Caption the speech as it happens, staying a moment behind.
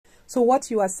So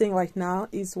what you are seeing right now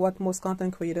is what most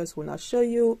content creators will not show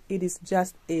you. It is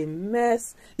just a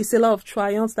mess. It's a lot of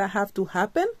try-ons that have to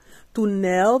happen to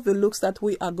nail the looks that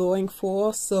we are going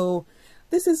for. So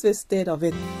this is the state of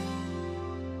it.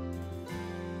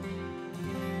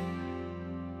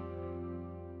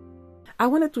 I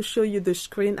wanted to show you the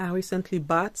screen I recently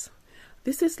bought.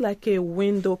 This is like a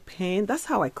window pane. That's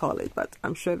how I call it, but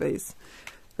I'm sure there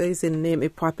is a name, a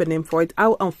proper name for it.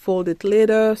 I'll unfold it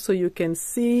later so you can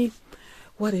see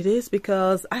what it is,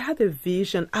 because I had a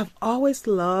vision. I've always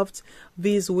loved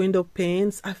these window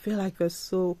panes. I feel like they're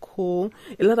so cool.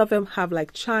 A lot of them have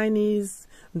like Chinese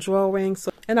drawings,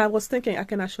 and I was thinking I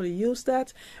can actually use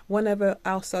that whenever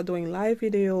I'll start doing live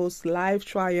videos, live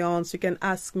try-ons. You can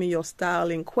ask me your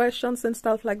styling questions and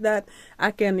stuff like that. I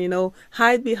can, you know,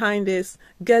 hide behind this,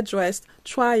 get dressed,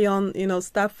 try on, you know,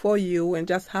 stuff for you, and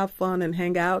just have fun and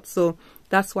hang out. So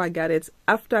that's why I got it.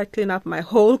 After I clean up my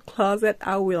whole closet,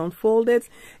 I will unfold it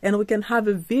and we can have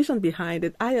a vision behind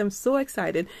it. I am so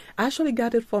excited. I actually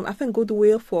got it from, I think,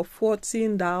 Goodwill for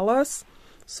 $14.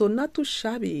 So not too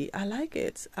shabby. I like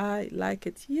it. I like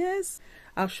it. Yes.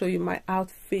 I'll show you my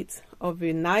outfit of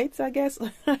the night, I guess.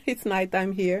 It's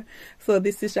nighttime here. So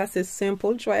this is just a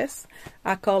simple dress.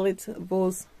 I call it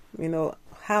those, you know,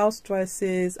 house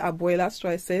dresses, abuela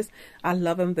dresses. I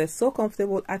love them. They're so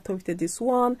comfortable. I thrifted this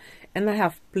one and I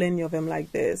have plenty of them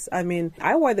like this. I mean,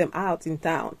 I wear them out in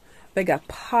town. They got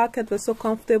pockets. They're so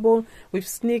comfortable with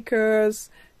sneakers.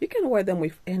 You can wear them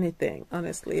with anything,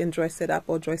 honestly, and dress it up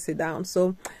or dress it down.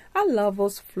 So I love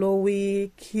those flowy,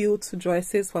 cute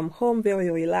dresses from home. Very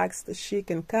relaxed,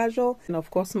 chic, and casual. And of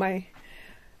course, my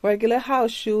regular house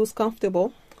shoes,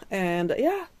 comfortable. And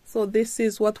yeah, so this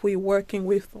is what we're working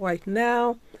with right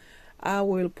now. I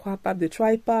will prop up the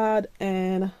tripod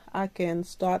and I can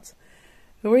start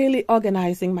really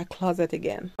organizing my closet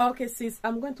again. Okay, sis,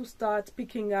 I'm going to start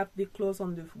picking up the clothes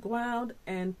on the ground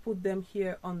and put them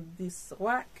here on this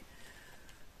rack.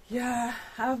 Yeah,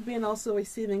 I've been also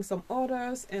receiving some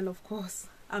orders, and of course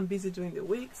I'm busy during the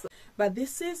week. So, but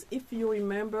this is, if you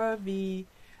remember, the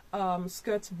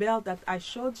skirt belt that I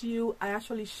showed you. I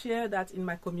actually shared that in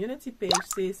my community page.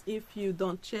 Says if you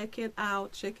don't check it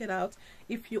out, check it out.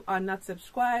 If you are not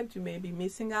subscribed, you may be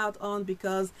missing out on,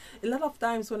 because a lot of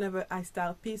times whenever I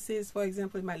style pieces, for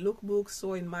example in my lookbooks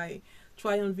or in my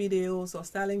try-on videos or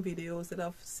styling videos, that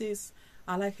of sis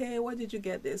are like, hey, where did you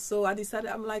get this? So I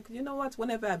decided, I'm like, you know what,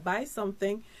 whenever I buy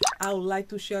something, I would like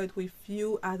to share it with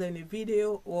you, either in a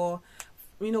video or,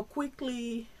 you know,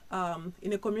 quickly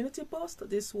in a community post.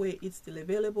 This way it's still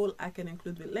available. I can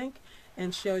include the link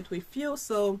and share it with you.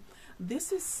 So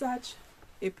this is such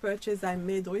a purchase I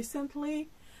made recently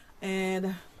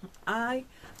and I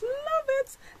love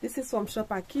it. This is from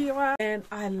Shop Akira and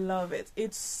I love it.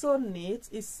 It's so neat.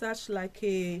 It's such like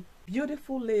a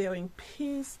beautiful layering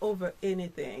piece over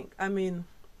anything. I mean,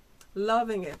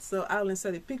 loving it. So I'll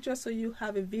insert a picture so you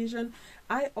have a vision.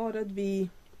 I ordered the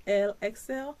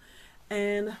LXL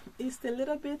and it's a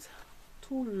little bit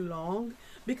too long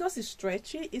because it's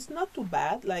stretchy. It's not too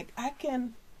bad. Like I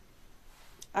can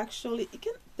actually, it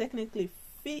can technically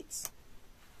fit,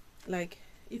 like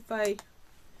if I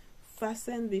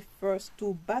fasten the first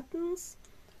two buttons,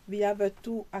 the other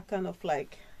two are kind of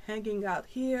like hanging out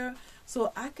here,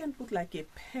 so I can put like a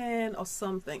pen or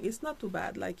something. It's not too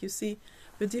bad. Like you see,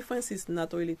 the difference is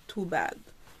not really too bad,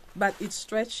 but it's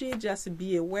stretchy. Just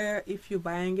be aware if you're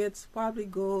buying it, probably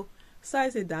go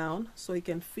size it down so it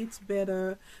can fit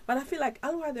better. But I feel like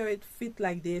I'd rather it fit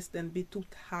like this than be too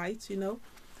tight, you know.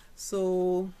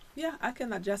 So yeah, I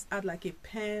can just add like a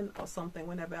pen or something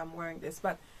whenever I'm wearing this.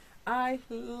 But I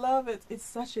love it. It's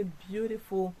such a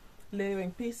beautiful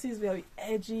layering pieces, very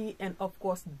edgy, and of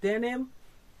course denim.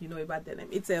 You know about denim,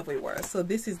 it's everywhere. So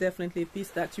this is definitely a piece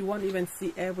that you won't even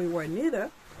see everywhere neither.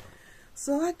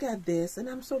 So I got this and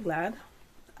I'm so glad.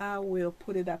 I will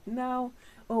put it up now.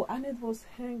 Oh, I need those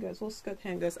hangers, those skirt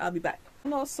hangers. I'll be back.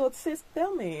 No, so sis,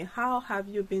 tell me, how have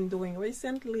you been doing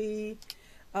recently?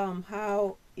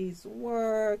 How is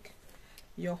work,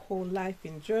 your whole life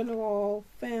in general,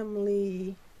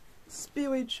 family,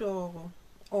 spiritual,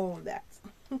 all that?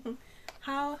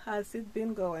 How has it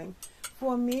been going?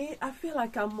 For me, I feel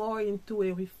like I'm more into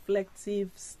a reflective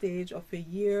stage of a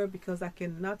year because I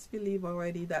cannot believe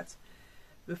already that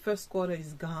the first quarter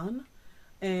is gone.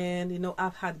 And you know,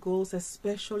 I've had goals,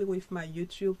 especially with my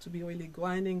YouTube, to be really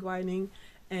grinding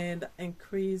and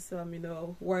increase you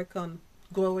know, work on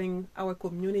growing our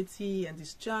community and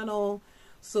this channel.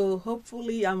 So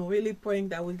hopefully I'm really praying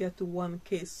that we'll get to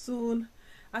 1K soon.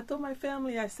 I told my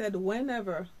family, I said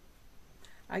whenever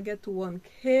I get to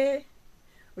 1K,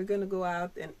 We're gonna go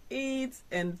out and eat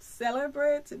and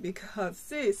celebrate because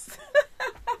sis,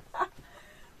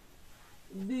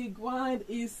 the grind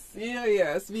is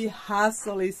serious. The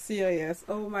hustle is serious.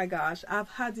 Oh my gosh, I've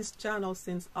had this channel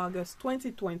since August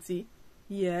 2020.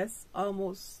 Yes,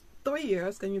 almost 3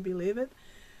 years. Can you believe it?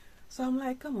 So I'm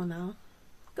like, come on now.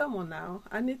 Come on now.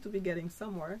 I need to be getting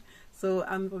somewhere. So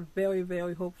I'm very,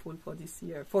 very hopeful for this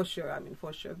year. For sure. I mean,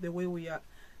 for sure. The way we are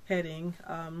heading,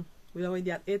 we're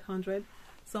already at 800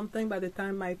 something by the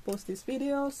time I post this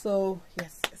video. So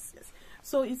yes, yes, yes.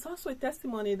 So it's also a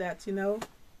testimony that, you know,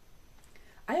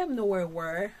 I am nowhere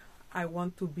where I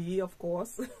want to be, of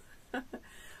course.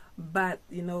 But,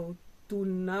 you know, do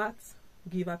not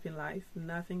give up in life.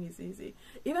 Nothing is easy.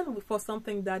 Even for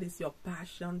something that is your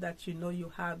passion, that you know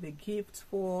you have a gift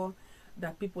for,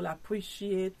 that people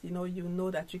appreciate, you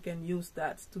know that you can use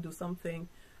that to do something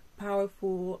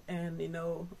powerful and, you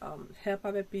know, help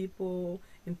other people,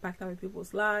 impact other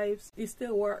people's lives. It's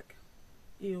still work.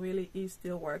 It really is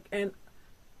still work. And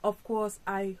of course,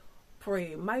 I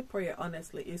pray, my prayer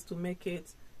honestly is to make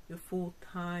it a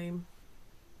full-time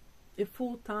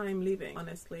living.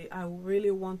 Honestly, I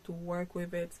really want to work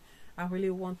with it. I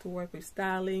really want to work with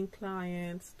styling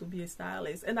clients, to be a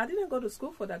stylist. And I didn't go to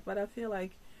school for that, but I feel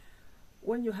like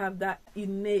when you have that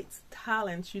innate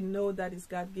talent, you know that it's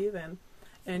God-given,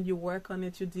 and you work on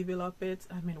it, you develop it.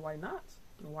 I mean, why not?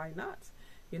 Why not?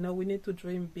 You know, we need to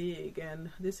dream big,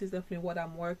 and this is definitely what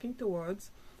I'm working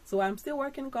towards. So I'm still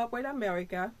working in corporate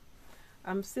America.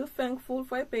 I'm still thankful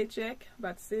for a paycheck,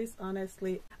 but sis,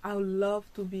 honestly, I would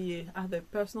love to be a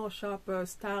personal shopper,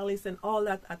 stylist, and all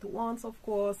that at once, of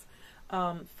course.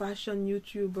 Fashion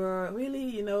YouTuber, really,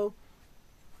 you know,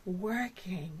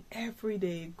 working every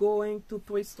day, going to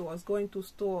thrift stores, going to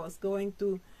stores, going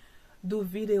to do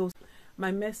videos.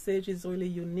 My message is really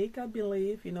unique, I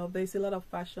believe. You know, there's a lot of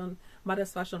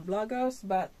modest fashion bloggers,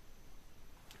 but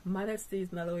modesty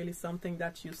is not really something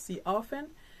that you see often.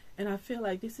 And I feel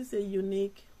like this is a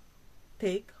unique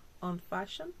take on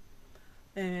fashion.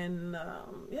 And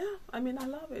yeah, I mean, I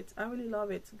love it. I really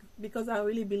love it because I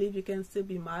really believe you can still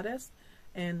be modest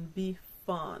and be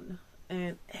fun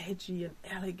and edgy and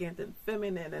elegant and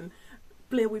feminine and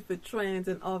play with the trends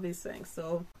and all these things.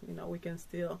 So, you know, we can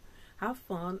still have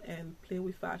fun and play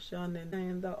with fashion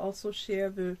and also share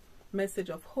the message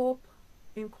of hope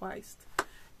in Christ.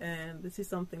 And this is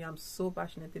something I'm so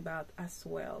passionate about as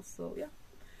well. So yeah,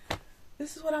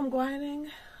 this is what I'm grinding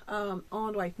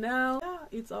on right now. Yeah,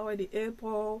 it's already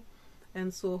April,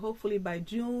 and so hopefully by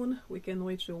June we can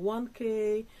reach a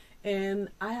 1K. And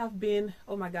I have been,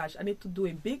 oh my gosh, I need to do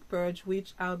a big purge,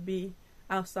 which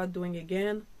I'll start doing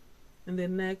again in the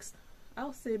next,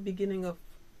 I'll say at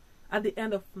the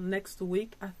end of next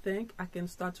week. I think I can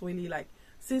start really, like,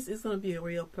 since it's gonna be a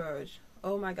real purge.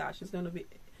 Oh my gosh, it's gonna be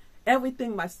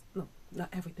everything must, no, not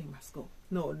everything must go.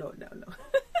 No.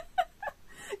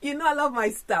 You know, I love my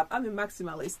stuff. I'm a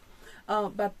maximalist.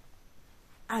 But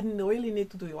I really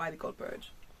need to do a radical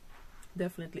purge.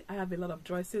 Definitely. I have a lot of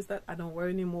dresses that I don't wear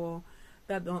anymore,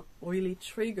 that don't really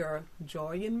trigger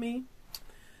joy in me,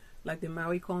 like the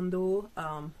Marie Kondo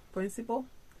principle.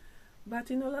 But,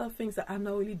 you know, a lot of things that I'm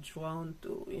not really drawn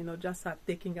to, you know, just are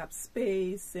taking up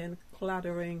space and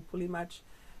cluttering pretty much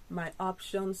my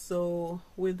options. So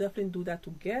we'll definitely do that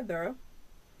together.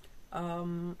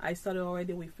 I started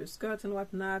already with the skirts and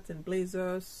whatnot and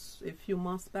blazers a few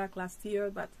months back last year,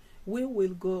 but we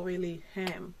will go really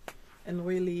ham and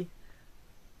really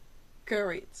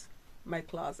curate my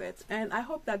closet. And I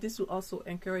hope that this will also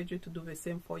encourage you to do the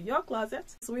same for your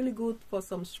closet. It's really good for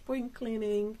some spring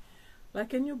cleaning,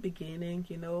 like a new beginning,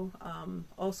 you know.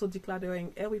 Also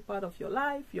decluttering every part of your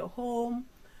life, your home,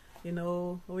 you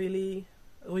know, really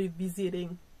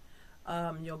revisiting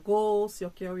your goals, your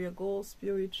career goals,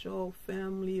 spiritual,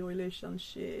 family,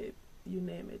 relationship, you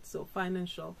name it. So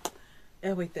financial,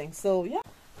 everything. So yeah,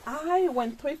 I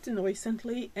went thrifting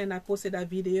recently and I posted a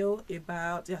video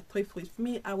about thrift with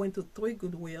me. I went to 3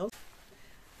 Goodwills.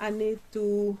 I need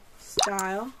to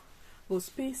style those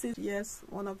pieces. Yes,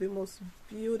 one of the most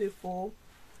beautiful,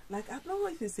 like, I don't know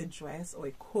if it's a dress or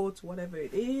a coat, whatever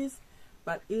it is,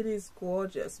 but it is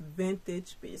gorgeous,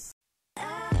 vintage piece.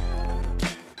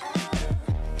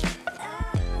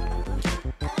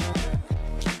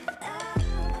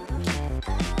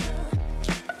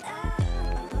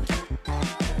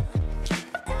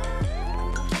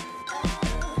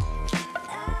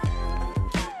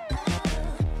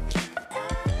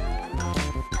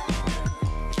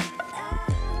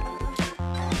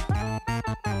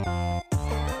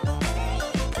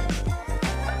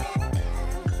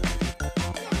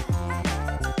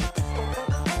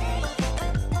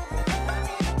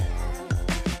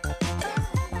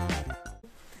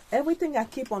 everything I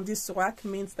keep on this rack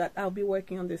means that I'll be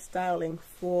working on the styling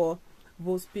for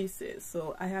those pieces,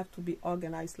 so I have to be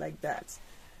organized like that.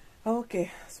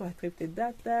 Okay, so I thrifted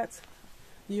that.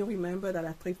 You remember that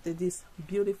I thrifted this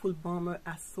beautiful bomber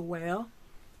as well.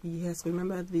 Yes,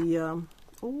 remember the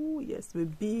oh yes, the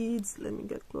beads. Let me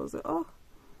get closer. Oh,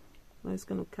 now it's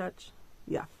gonna catch.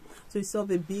 Yeah, so you saw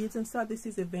the beads and stuff. This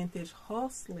is a vintage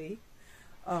Horsley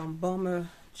bomber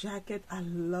jacket. I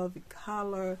love the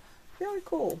color, very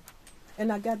cool.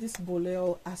 And I got this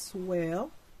bolero as well,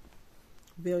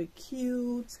 very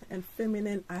cute and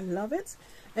feminine. I love it.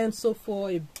 And so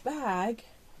for a bag,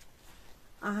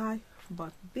 I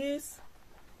bought this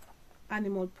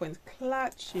animal print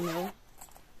clutch. You know,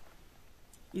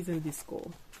 isn't this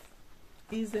cool?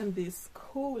 Isn't this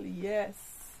cool?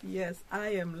 Yes, I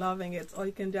am loving it. Or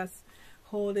you can just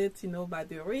hold it, you know, by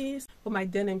the wrist for my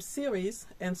denim series.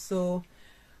 And so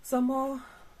some more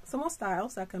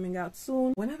styles are coming out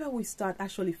soon. Whenever we start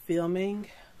actually filming,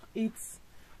 it's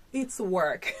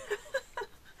work.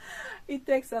 It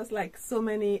takes us like so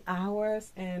many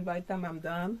hours, and by the time I'm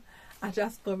done, I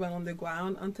just throw it on the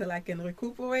ground until I can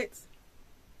recuperate,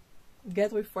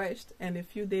 get refreshed, and a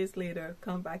few days later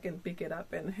come back and pick it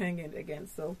up and hang it again.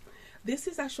 So this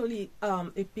is actually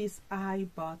a piece I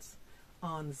bought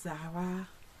on Zara's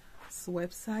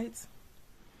website.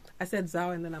 I said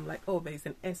Zara and then I'm like, oh, there's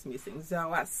an S missing.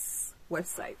 Zara's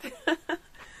website.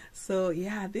 So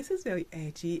yeah, this is very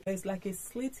edgy. There's like a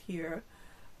slit here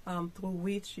through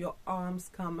which your arms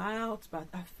come out, but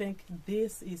I think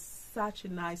this is such a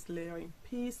nice layering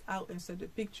piece. I'll insert the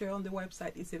picture on the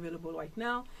website. It's available right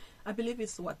now. I believe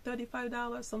it's what,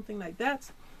 $35, something like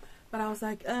that. But I was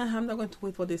like, I'm not going to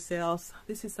wait for the sales.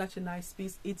 This is such a nice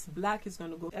piece. It's black. It's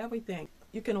going to go everything.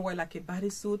 You can wear like a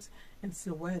bodysuit and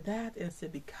still wear that and still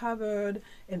be covered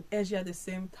and edgy at the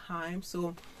same time.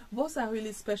 So those are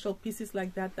really special pieces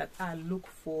like that that I look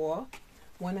for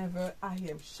whenever I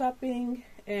am shopping.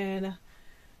 And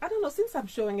I don't know, since I'm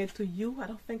showing it to you, I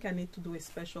don't think I need to do a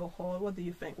special haul. What do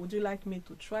you think? Would you like me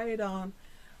to try it on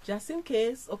just in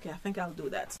case? Okay, I think I'll do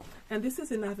that. And this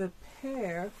is another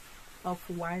pair of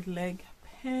wide leg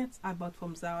pants I bought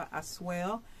from Zara as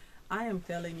well. I am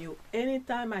telling you,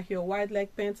 anytime I hear wide leg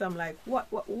pants, I'm like, what?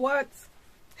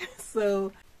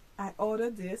 So I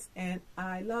ordered this and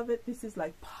I love it. This is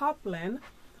like poplin,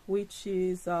 which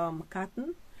is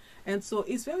cotton, and so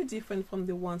it's very different from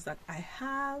the ones that I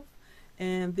have,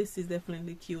 and this is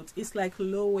definitely cute. It's like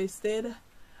low-waisted,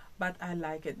 but I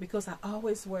like it because I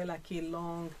always wear like a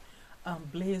long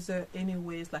blazer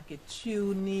anyways, like a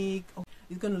tunic. Oh,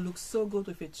 it's gonna look so good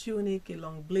with a tunic, a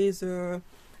long blazer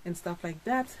and stuff like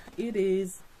that. It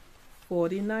is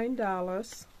 $49,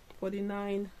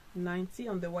 $49.90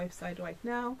 on the website right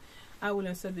now. I will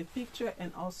insert the picture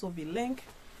and also the link.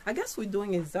 I guess we're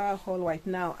doing a Zara haul right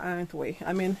now, aren't we?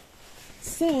 I mean,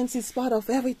 since it's part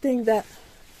of everything that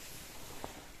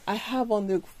I have on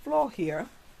the floor here.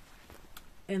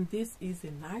 And this is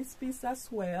a nice piece as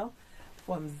well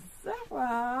from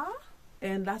Zara.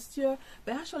 And last year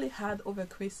they actually had over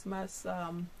Christmas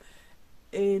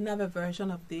another version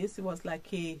of this. It was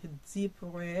like a deep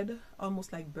red,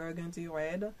 almost like burgundy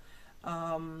red,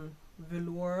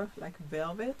 velour, like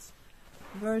velvet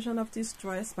version of this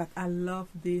dress. But I love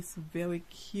this very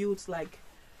cute like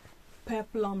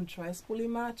peplum dress pretty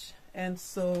much. And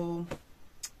so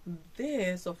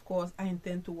this, of course, I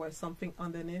intend to wear something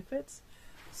underneath it,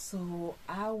 so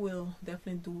I will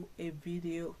definitely do a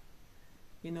video,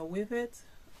 you know, with it.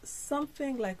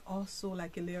 Something like also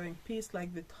like a layering piece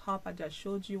like the top I just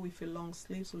showed you with a long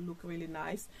sleeves will look really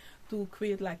nice to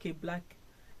create like a black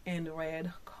and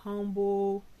red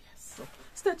combo. Yes, so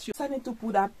stay tuned. So I need to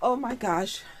put up, oh my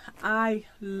gosh, I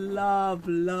love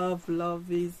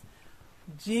these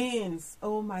jeans.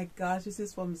 Oh my gosh, this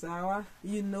is from Zara.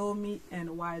 You know me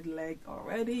and wide leg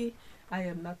already. I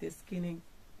am not a skinny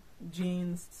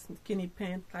jeans, skinny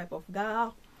pant type of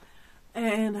gal,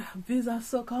 and these are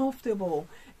so comfortable.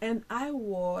 And I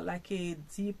wore like a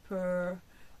deeper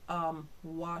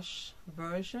wash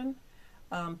version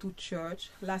to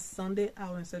church last Sunday.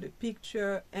 I'll insert a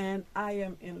picture and I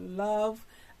am in love.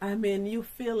 I mean, you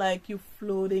feel like you're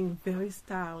floating, very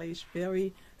stylish,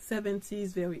 very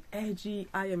 70s, very edgy.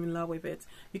 I am in love with it.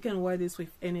 You can wear this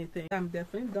with anything. I'm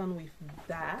definitely done with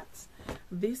that.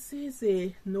 This is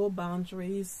a no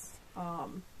boundaries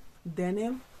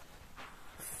denim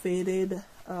faded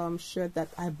shirt that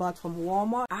I bought from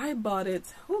Walmart. I bought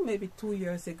it maybe 2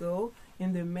 years ago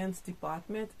in the men's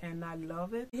department, and I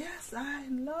love it. Yes, I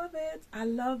love it. I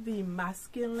love the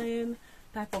masculine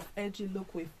type of edgy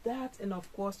look with that. And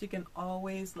of course you can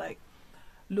always like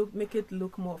make it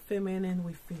look more feminine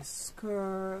with a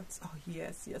skirt. Oh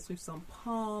yes, yes, with some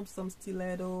pumps, some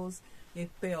stilettos, a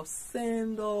pair of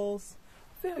sandals.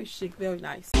 Very chic, very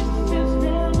nice.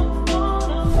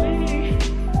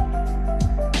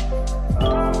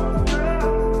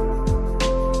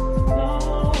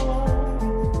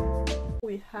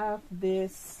 We have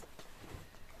this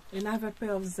another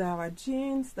pair of Zara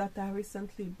jeans that I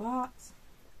recently bought,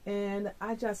 and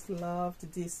I just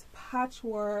loved this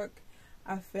patchwork.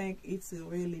 I think it's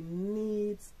really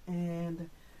neat,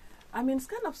 and I mean it's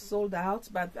kind of sold out,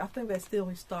 but I think they still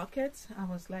restock it. I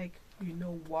was like, you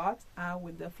know what, I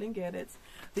would definitely get it.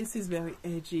 This is very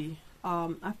edgy.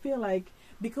 I feel like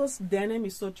because denim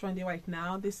is so trendy right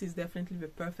now, this is definitely the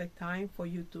perfect time for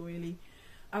you to really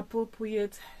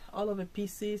appropriate all of the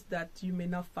pieces that you may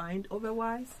not find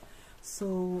otherwise.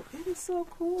 So it is so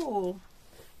cool.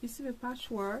 You see the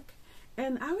patchwork,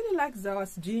 and I really like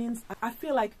Zara's jeans. I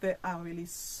feel like they are really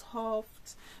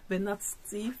soft, they're not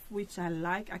stiff, which I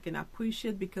like. I can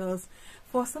appreciate, because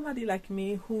for somebody like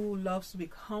me who loves to be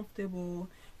comfortable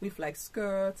with like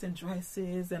skirts and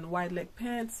dresses and wide leg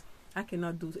pants, I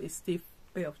cannot do a stiff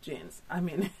pair of jeans. I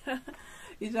mean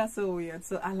it's just so weird.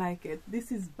 So I like it.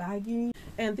 This is baggy,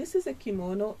 and this is a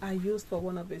kimono I used for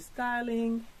one of the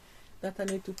styling that I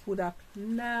need to put up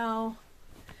now.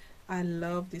 I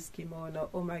love this kimono.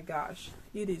 Oh my gosh,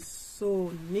 it is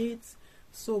so neat,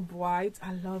 so bright.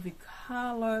 I love the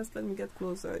colors. Let me get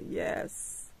closer.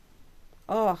 Yes,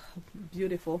 oh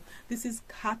beautiful. This is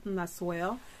cotton as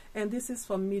well, and this is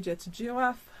from Midget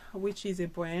Giraffe, which is a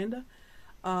brand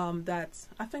that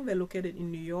I think they're located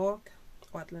in New York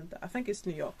or Atlanta. I think it's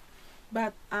New York,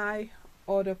 but I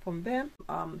order from them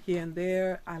here and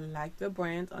there. I like the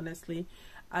brand, honestly.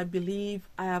 I believe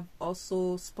I have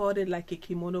also spotted like a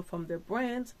kimono from the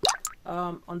brand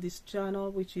on this channel,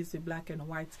 which is a black and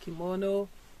white kimono,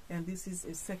 and this is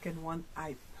a second one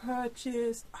I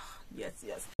purchased. Oh, yes,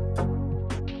 yes.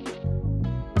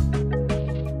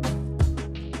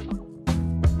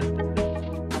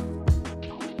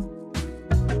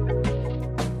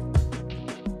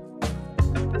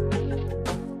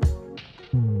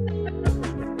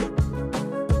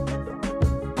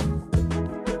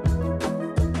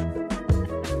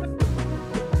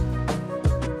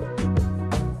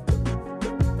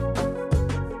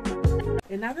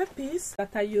 Another piece that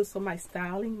I use for my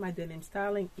styling, my denim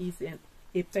styling, is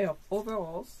a pair of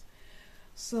overalls.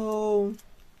 So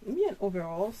me and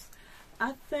overalls,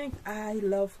 I think I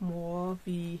love more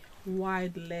the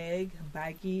wide leg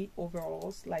baggy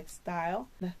overalls like style.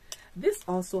 This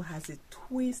also has a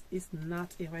twist. It's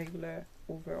not a regular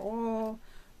overall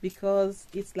because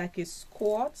it's like a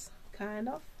skirt, kind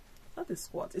of. Not a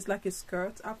skirt, it's like a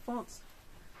skirt up front.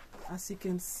 As you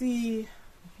can see,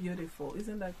 beautiful.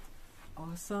 Isn't that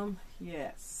awesome?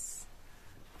 Yes.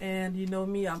 And you know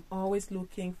me, I'm always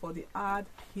looking for the odd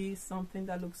piece, something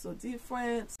that looks so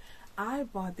different. I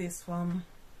bought this from,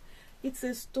 it's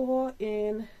a store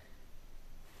in,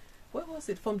 where was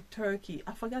it, from Turkey.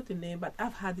 I forgot the name, but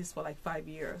I've had this for like 5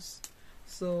 years.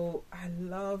 So I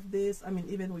love this. I mean,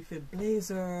 even with a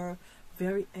blazer,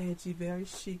 very edgy, very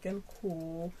chic and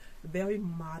cool, very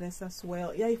modest as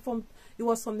well. Yeah, it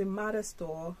was from the Modest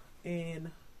store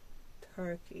in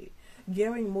Turkey,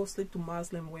 gearing mostly to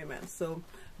Muslim women. So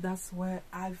that's where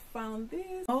I found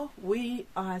this. Oh, we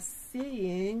are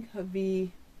seeing the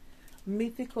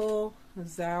mythical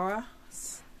Zara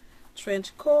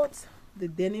trench coat, the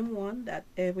denim one that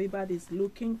everybody's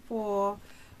looking for,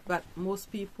 but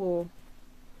most people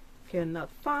cannot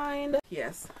find.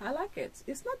 Yes, I like it.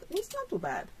 It's not too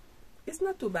bad. It's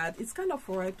not too bad. It's kind of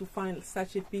rare to find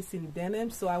such a piece in denim,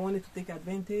 so I wanted to take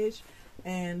advantage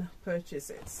and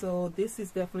purchase it. So this is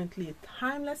definitely a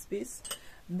timeless piece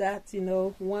that, you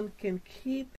know, one can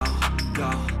keep.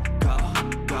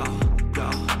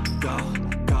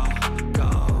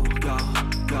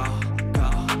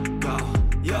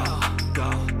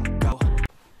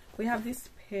 We have this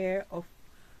pair of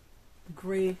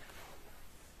gray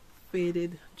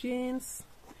faded jeans,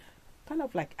 kind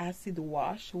of like acid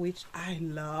wash, which I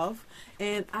love,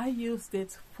 and I used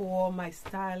it for my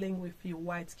styling with the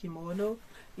white kimono,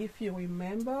 if you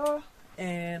remember,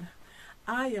 and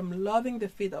I am loving the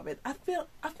fit of it. I think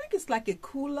it's like a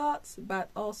culotte, but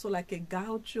also like a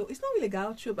gaucho. It's not really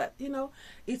gaucho, but you know,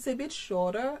 it's a bit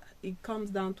shorter. It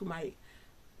comes down to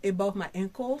above my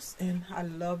ankles, and I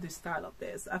love the style of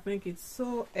this. I think it's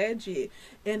so edgy,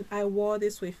 and I wore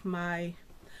this with my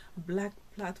black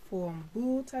platform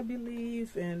boot, I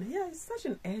believe, and yeah, it's such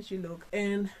an edgy look,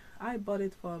 and I bought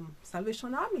it from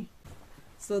Salvation Army.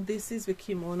 So this is the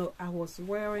kimono I was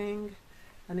wearing.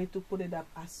 I need to put it up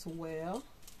as well.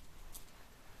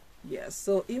 Yes,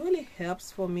 so it really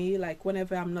helps for me, like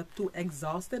whenever I'm not too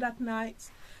exhausted at night,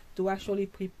 to actually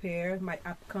prepare my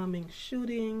upcoming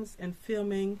shootings and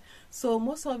filming. So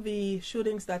most of the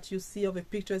shootings that you see, of the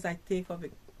pictures I take, of the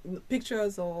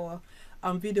pictures or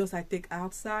videos I take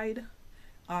outside,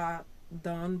 are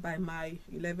done by my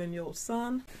 11-year-old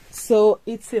son. So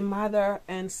it's a mother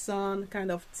and son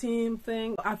kind of team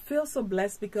thing. I feel so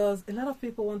blessed because a lot of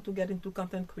people want to get into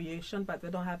content creation, but they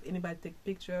don't have anybody to take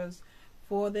pictures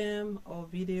for them or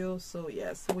videos. So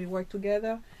yes, we work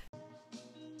together.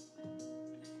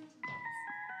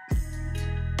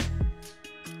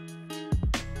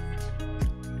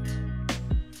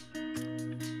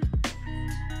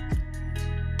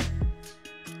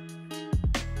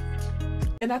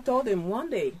 And I told him one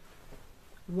day,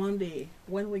 when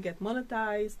we get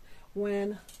monetized,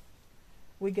 when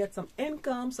we get some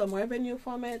income, some revenue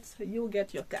from it, you'll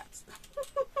get your cats.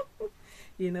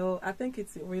 You know, I think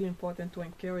it's really important to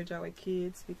encourage our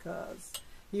kids because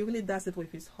he really does it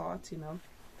with his heart, you know.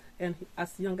 And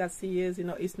as young as he is, you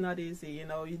know, it's not easy. You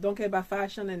know, you don't care about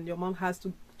fashion and your mom has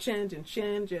to change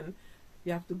and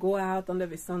you have to go out under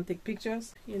the sun, take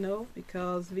pictures, you know,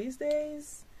 because these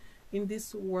days, in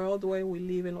this world where we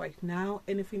live in right now,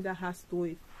 anything that has to do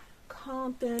with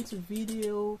content,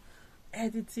 video,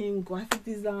 editing, graphic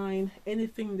design,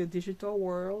 anything in the digital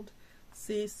world,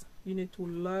 sis, you need to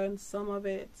learn some of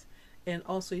it. And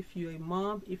also, if you're a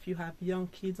mom, if you have young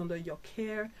kids under your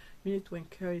care, you need to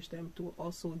encourage them to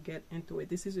also get into it.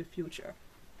 This is the future,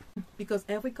 because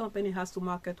every company has to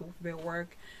market with their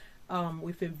work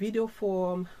with a video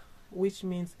form, which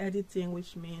means editing,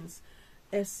 which means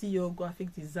SEO,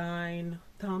 graphic design,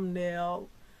 thumbnail,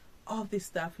 all this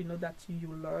stuff, you know, that you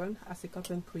learn as a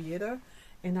content creator.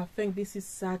 And I think this is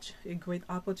such a great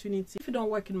opportunity. If you don't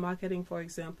work in marketing, for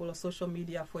example, or social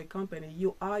media for a company,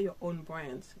 you are your own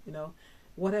brand, you know.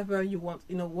 Whatever you want,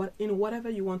 you know, whatever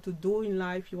you want to do in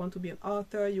life, you want to be an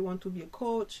author, you want to be a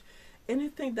coach,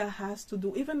 anything that has to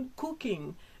do, even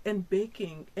cooking and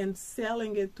baking and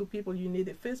selling it to people, you need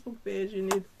a Facebook page, you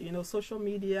need, you know, social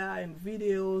media and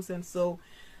videos. And so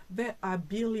there are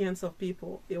billions of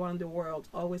people around the world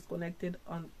always connected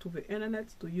to the internet,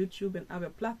 to YouTube and other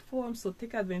platforms. So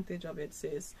take advantage of it,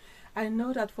 sis. I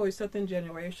know that for a certain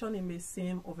generation it may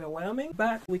seem overwhelming,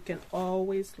 but we can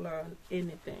always learn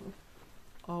anything.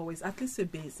 Always, at least the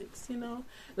basics, you know.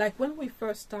 Like when we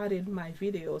first started my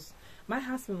videos, my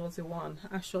husband was the one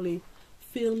actually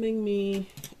filming me,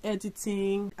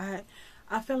 editing.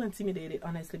 I felt intimidated,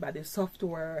 honestly, by the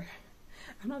software.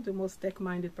 I'm not the most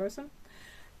tech-minded person.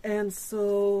 And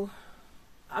so,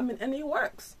 I mean, and he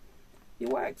works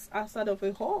outside of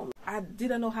a home. I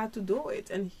didn't know how to do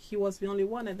it, and he was the only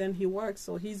one, and then he works,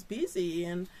 so he's busy.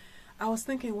 And I was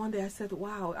thinking one day, I said,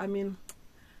 wow, I mean,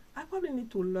 I probably need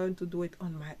to learn to do it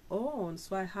on my own,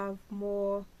 so I have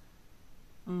more,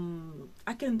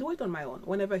 I can do it on my own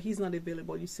whenever he's not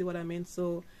available, you see what I mean?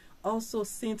 So also,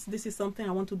 since this is something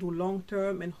I want to do long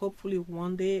term and hopefully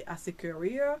one day as a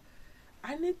career,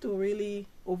 I need to really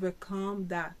overcome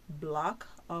that block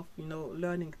of, you know,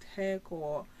 learning tech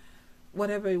or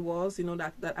whatever it was, you know,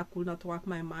 that I could not wrap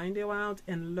my mind around,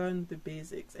 and learn the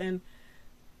basics. And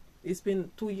it's been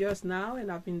 2 years now,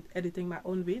 and I've been editing my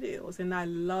own videos, and I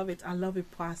love it. I love the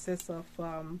process of,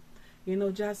 you know,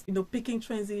 just, you know, picking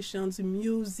transitions,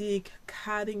 music,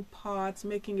 cutting parts,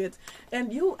 making it.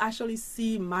 And you actually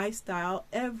see my style.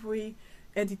 Every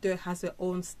editor has their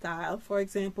own style. For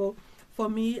example, for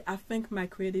me, I think my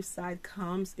creative side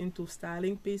comes into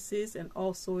styling pieces and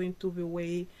also into the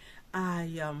way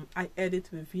I edit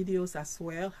the videos as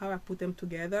well, how I put them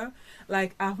together.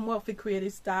 Like, I have more of a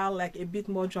creative style, like a bit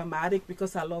more dramatic,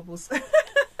 because I love those.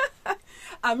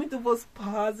 I'm into those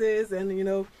pauses and, you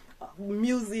know,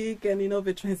 music and, you know,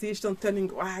 the transition turning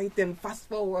right and fast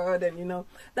forward, and, you know,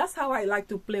 that's how I like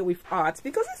to play with art,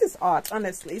 because this is art,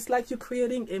 honestly. It's like you're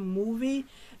creating a movie,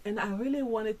 and I really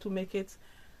wanted to make it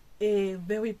a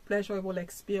very pleasurable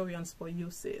experience for you,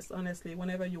 sis. Honestly,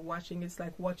 whenever you're watching, it's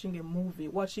like watching a movie,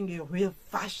 watching a real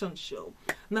fashion show.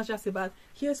 Not just about,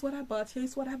 here's what I bought,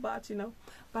 here's what I bought, you know,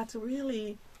 but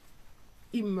really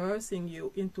immersing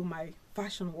you into my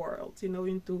fashion world, you know,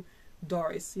 into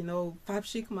Doris, you know, Fab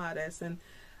Chic Modest, and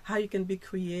how you can be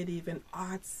creative and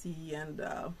artsy and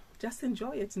just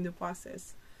enjoy it in the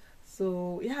process.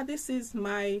 So yeah, this is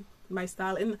my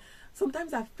style. And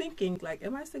sometimes I'm thinking, like,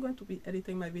 am I still going to be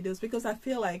editing my videos? Because I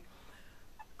feel like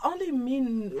only me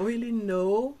really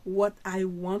know what I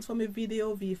want from a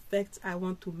video, the effects I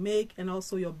want to make, and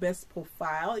also your best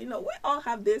profile. You know, we all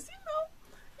have this, you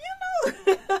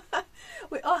know,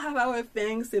 we all have our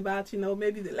things about, you know,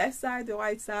 maybe the left side, the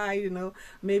right side, you know,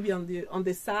 maybe on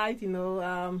the side, you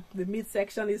know, the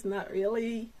midsection is not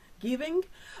really giving.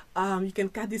 You can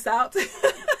cut this out.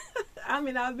 I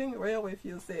mean, I've been real with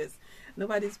you, sis.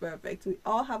 Nobody's perfect. We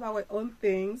all have our own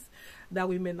things that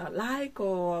we may not like,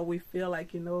 or we feel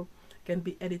like, you know, can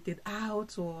be edited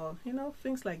out, or, you know,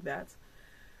 things like that.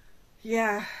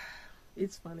 Yeah,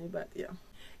 it's funny, but yeah.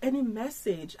 Any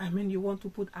message, I mean, you want to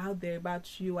put out there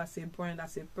about you as a brand,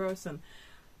 as a person,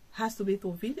 has to be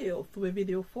through video, through a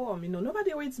video form. You know,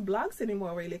 nobody reads blogs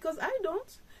anymore, really, because I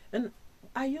don't. And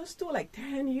I used to, like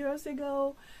 10 years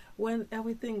ago, when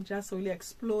everything just really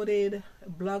exploded.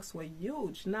 Blogs were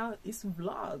huge. Now it's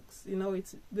vlogs, you know,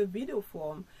 it's the video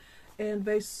form, and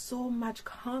there's so much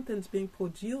content being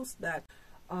produced that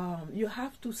you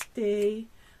have to stay,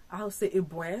 I'll say,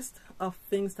 abreast of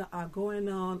things that are going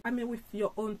on. I mean, with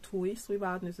your own twist,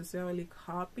 without necessarily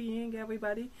copying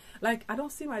everybody. Like, I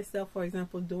don't see myself, for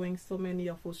example, doing so many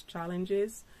of those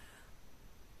challenges.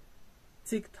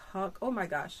 TikTok, oh my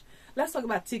gosh, let's talk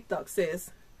about TikTok,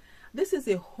 sis. This is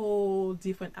a whole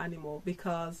different animal,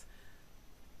 because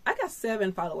I got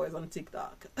 7 followers on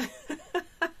TikTok.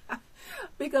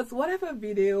 Because whatever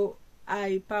video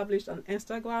I publish on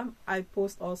Instagram, I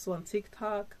post also on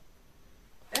TikTok.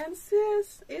 And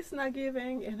sis, it's not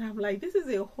giving. And I'm like, this is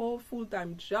a whole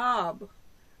full-time job.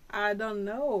 I don't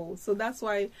know. So that's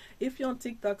why, if you're on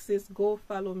TikTok, sis, go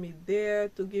follow me there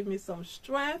to give me some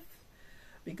strength,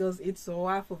 because it's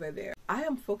rough over there. I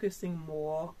am focusing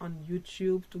more on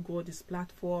YouTube to grow this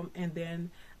platform, and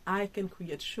then I can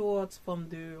create shorts from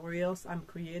the reels I'm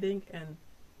creating and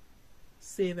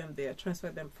save them there,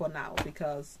 transfer them for now,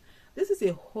 because this is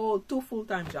a whole 2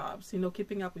 full-time jobs, you know,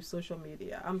 keeping up with social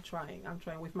media. I'm trying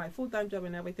with my full-time job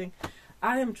and everything.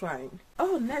 I am trying.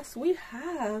 Oh, next we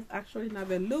have actually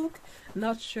another look.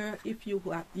 Not sure if you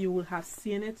will have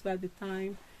seen it by the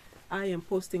time I am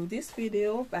posting this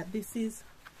video, but this is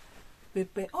the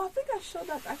pair. Oh, I think I showed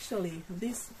that actually.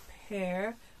 This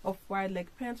pair of wide leg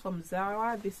pants from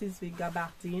Zara. This is the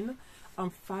gabardine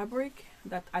fabric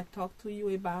that I talked to you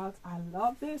about. I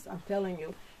love this. I'm telling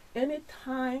you,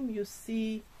 anytime you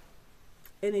see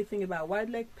anything about wide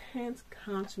leg pants,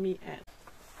 count me in.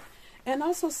 And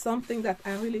also something that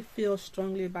I really feel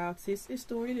strongly about is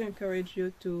to really encourage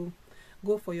you to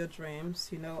go for your dreams.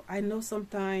 You know, I know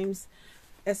sometimes,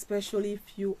 especially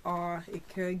if you are a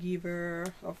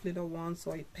caregiver of little ones,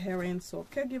 or a parent or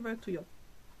caregiver to your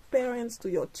parents, to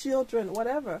your children,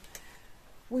 whatever,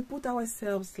 we put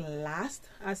ourselves last,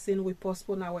 as in we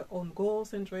postpone our own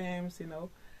goals and dreams. You know,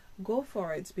 go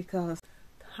for it, because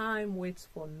time waits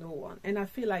for no one. And I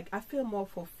feel more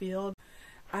fulfilled.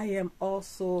 I am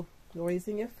also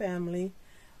raising a family,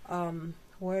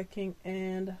 working,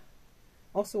 and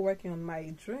also working on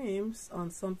my dreams,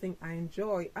 on something I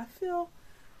enjoy. I feel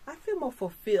more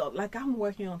fulfilled, like I'm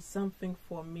working on something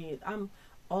for me. I'm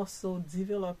also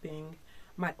developing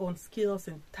my own skills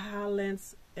and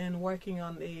talents, and working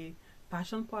on a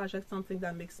passion project, something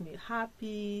that makes me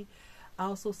happy. I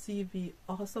also see the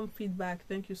awesome feedback.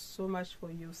 Thank you so much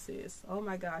for you, sis. Oh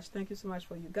my gosh, thank you so much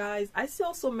for you guys. I see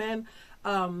also men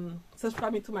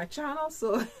subscribing to my channel,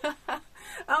 so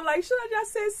I'm like, should I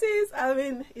just say sis? I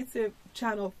mean, it's a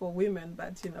channel for women,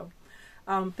 but you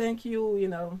know, thank you, you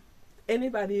know,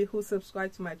 anybody who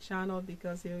subscribed to my channel,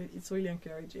 because it's really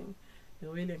encouraging.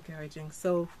 You're really encouraging.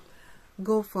 So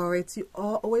go for it. You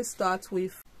always start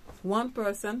with one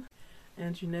person,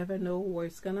 and you never know where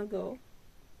it's gonna go.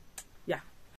 Yeah.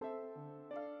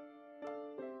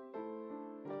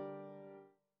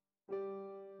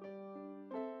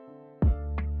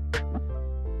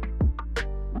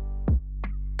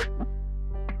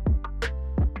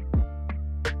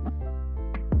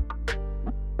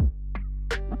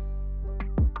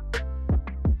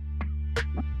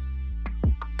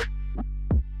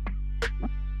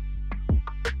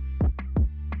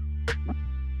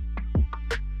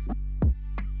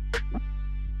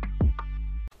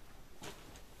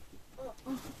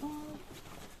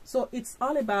 So it's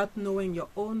all about knowing your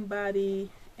own body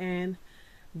and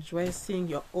dressing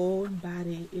your own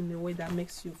body in a way that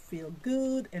makes you feel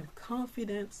good and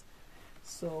confident.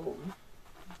 So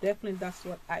definitely that's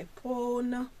what I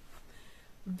own.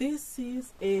 This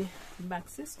is a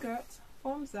maxi skirt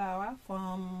from Zara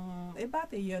from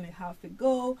about 1.5 years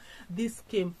ago. This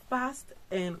came fast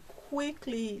and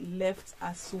quickly left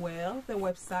as well, the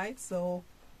website. So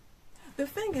the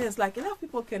thing is, like, a lot of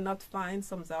people cannot find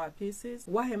some Zara pieces.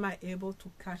 Why am I able to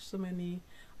catch so many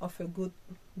of the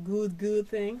good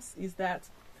things? Is that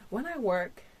when I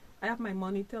work, I have my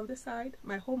monitor on the side,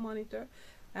 my home monitor,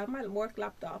 I have my work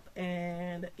laptop,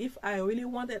 and if I really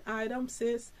want an item,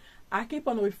 sis, I keep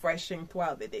on refreshing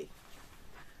throughout the day.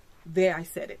 There, I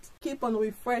said it. Keep on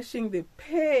refreshing the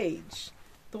page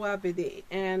throughout the day,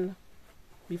 and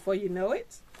before you know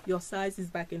it, your size is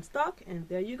back in stock, and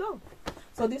there you go.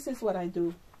 So this is what I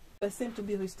do. I seem to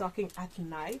be restocking at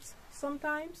night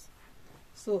sometimes,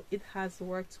 so it has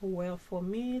worked well for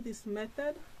me, this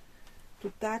method,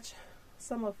 to catch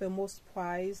some of the most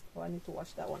prized. Oh, I need to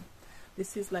wash that one.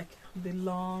 This is like the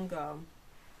long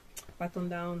button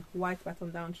down, white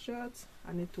button down shirt.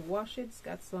 I need to wash it. It's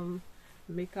got some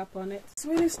makeup on it. It's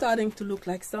really starting to look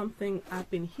like something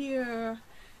up in here.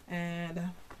 And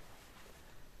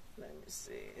let me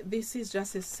see, this is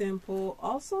just a simple,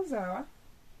 also Zara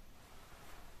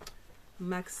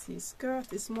maxi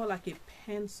skirt. It's more like a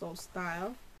pencil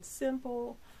style,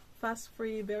 simple, fast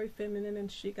free, very feminine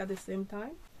and chic at the same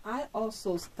time. I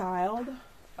also styled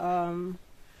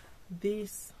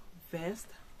this vest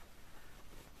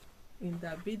in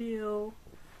that video,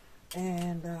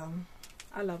 and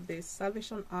I love this.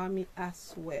 Salvation Army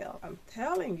as well. I'm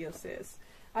telling you, sis,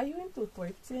 are you into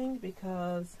thrifting?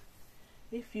 Because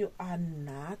if you are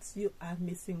not, you are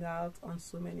missing out on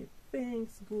so many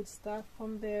things, good stuff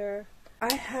from there.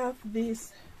 I have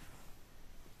this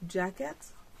jacket,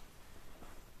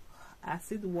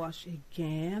 acid wash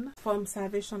again, from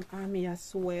Salvation Army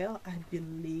as well, I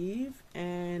believe,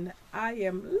 and I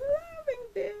am loving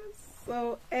this.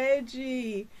 So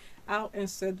edgy. I'll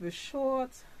insert the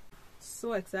shorts.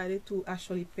 So excited to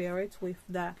actually pair it with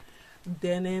that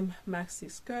denim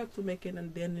maxi skirt to make it a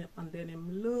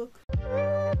denim look.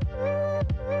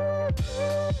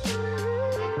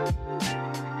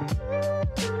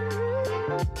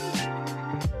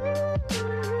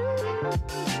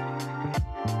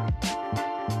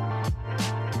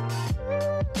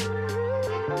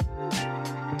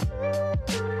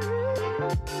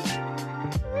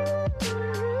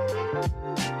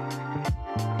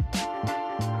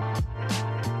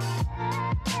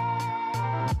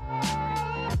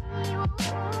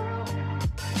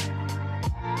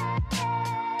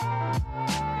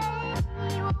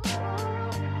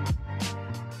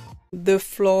 The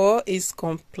floor is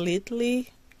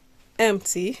completely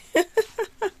empty,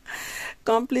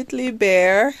 completely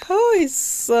bare. Oh, it's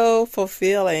so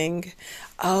fulfilling.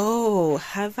 Oh,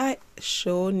 have I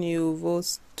shown you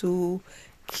those two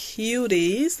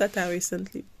cuties that I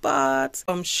recently bought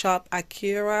from Shop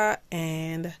Akira?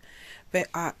 And they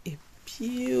are a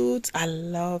beaut. I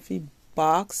love the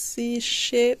boxy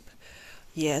shape.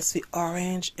 Yes, the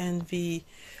orange and the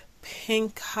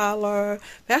pink color.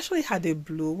 We actually had a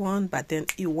blue one, but then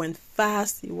it went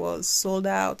fast. It was sold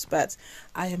out, but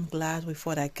I am glad with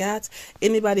what I got.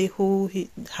 Anybody who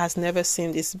has never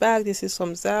seen this bag, this is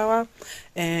from Zara,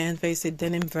 and there is a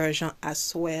denim version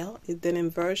as well, a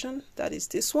denim version, that is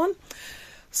this one.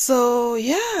 So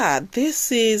yeah,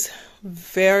 this is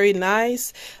very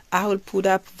nice. I will put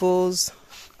up those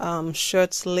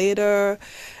shirts later.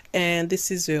 And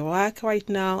this is the rack right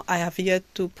now. I have yet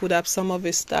to put up some of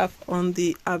the stuff on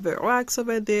the other racks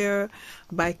over there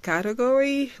by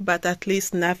category, but at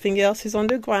least nothing else is on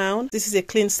the ground. This is a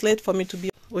clean slate for me to be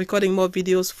recording more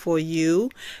videos for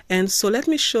you. And so let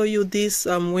me show you this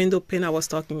window pane I was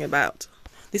talking about.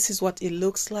 This is what it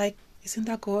looks like. Isn't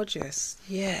that gorgeous?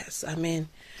 Yes, I mean,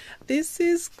 this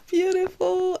is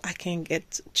beautiful. I can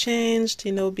get changed,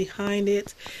 you know, behind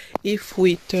it. If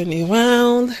we turn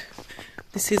around,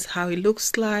 this is how it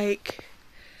looks like.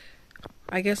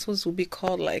 I guess those will be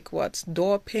called like what,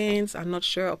 door panes? I'm not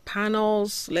sure, or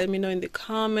panels. Let me know in the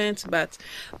comments. But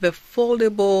the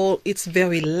foldable, it's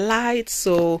very light,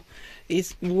 so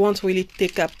it won't really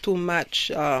take up too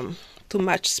much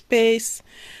space.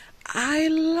 I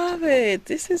love it.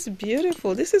 This is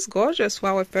beautiful. This is gorgeous for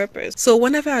our purpose. So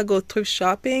whenever I go thrift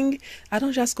shopping, I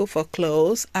don't just go for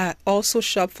clothes. I also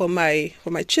shop for my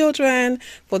children,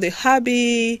 for the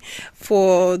hobby,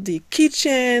 for the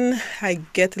kitchen. I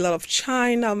get a lot of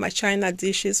china, my china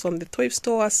dishes from the thrift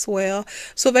store as well.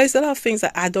 So there's a lot of things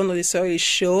that I don't necessarily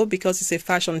show because it's a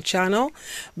fashion channel,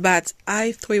 but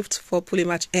I thrift for pretty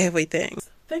much everything.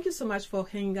 Thank you so much for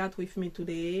hanging out with me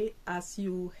today as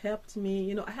you helped me.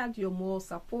 You know, I had your more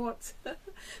support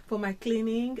for my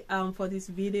cleaning for this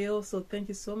video. So thank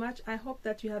you so much. I hope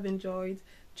that you have enjoyed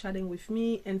chatting with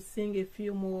me and seeing a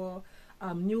few more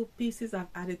new pieces I've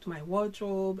added to my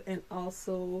wardrobe, and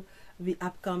also the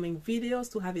upcoming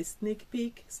videos, to have a sneak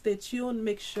peek. Stay tuned.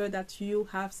 Make sure that you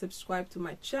have subscribed to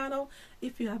my channel.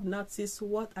 If you have not, sis,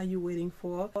 what are you waiting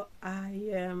for? I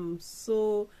am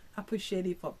so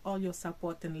appreciative of all your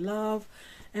support and love.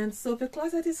 And so the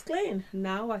closet is clean.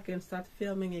 Now I can start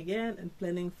filming again and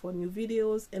planning for new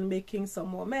videos and making some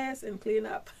more mess and clean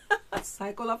up.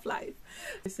 Cycle of life.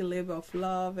 It's a labor of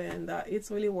love, and it's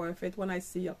really worth it when I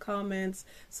see your comments.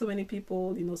 So many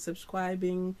people, you know,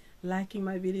 subscribing, liking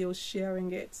my videos,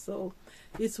 sharing it. So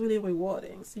it's really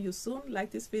rewarding. See you soon.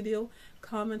 Like this video,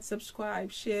 comment,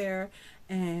 subscribe, share,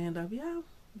 and yeah,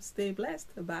 stay blessed.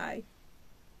 Bye.